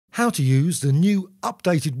How to use the new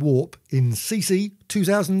updated warp in CC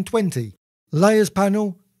 2020. Layers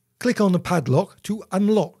panel, click on the padlock to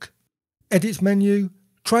unlock. Edit menu,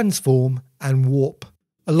 transform and warp.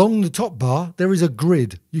 Along the top bar there is a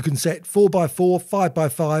grid. You can set 4x4,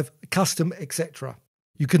 5x5, custom, etc.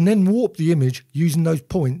 You can then warp the image using those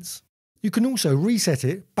points. You can also reset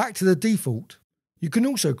it back to the default. You can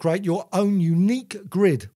also create your own unique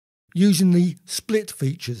grid using the split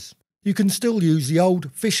features. You can still use the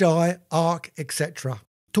old fisheye, arc, etc.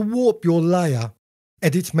 To warp your layer,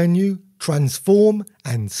 edit menu, transform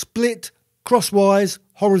and split, crosswise,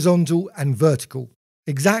 horizontal and vertical.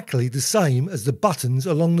 Exactly the same as the buttons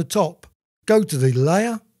along the top. Go to the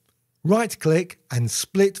layer, right click and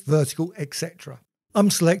split vertical, etc. I'm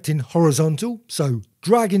selecting horizontal, so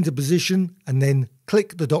drag into position and then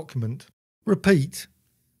click the document. Repeat,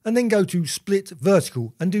 and then go to split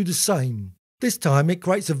vertical and do the same. This time it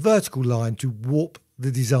creates a vertical line to warp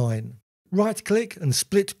the design. Right click and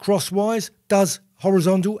split crosswise does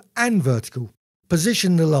horizontal and vertical.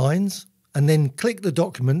 Position the lines and then click the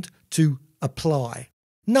document to apply.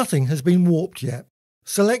 Nothing has been warped yet.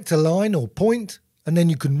 Select a line or point and then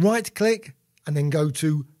you can right click and then go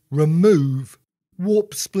to remove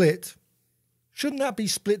warp split. Shouldn't that be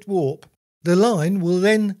split warp? The line will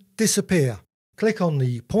then disappear. Click on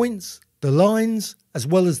the points, the lines, as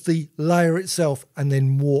well as the layer itself and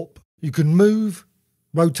then warp. You can move,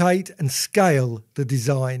 rotate and scale the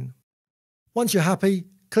design. Once you're happy,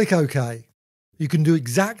 click OK. You can do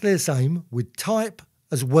exactly the same with type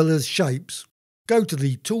as well as shapes. Go to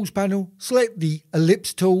the Tools panel, select the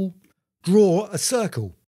Ellipse tool, draw a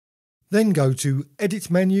circle. Then go to Edit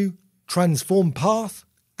menu, Transform Path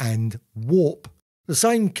and Warp. The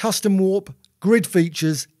same custom warp, grid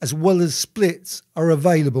features as well as splits are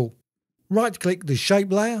available. Right-click the shape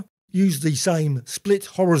layer, use the same split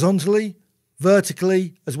horizontally,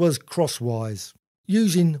 vertically as well as crosswise.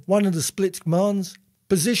 Using one of the split commands,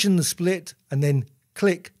 position the split and then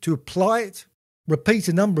click to apply it. Repeat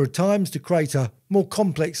a number of times to create a more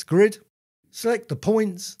complex grid. Select the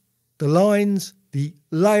points, the lines, the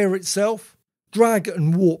layer itself. Drag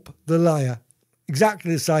and warp the layer,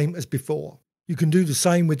 exactly the same as before. You can do the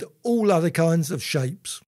same with all other kinds of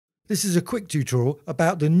shapes. This is a quick tutorial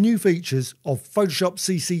about the new features of Photoshop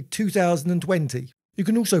CC 2020. You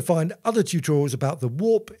can also find other tutorials about the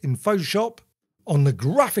warp in Photoshop on the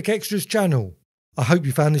Graphic Extras channel. I hope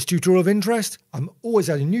you found this tutorial of interest. I'm always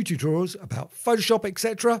adding new tutorials about Photoshop,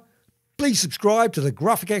 etc. Please subscribe to the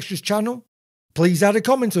Graphic Extras channel. Please add a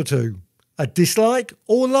comment or two, a dislike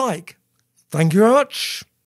or like. Thank you very much.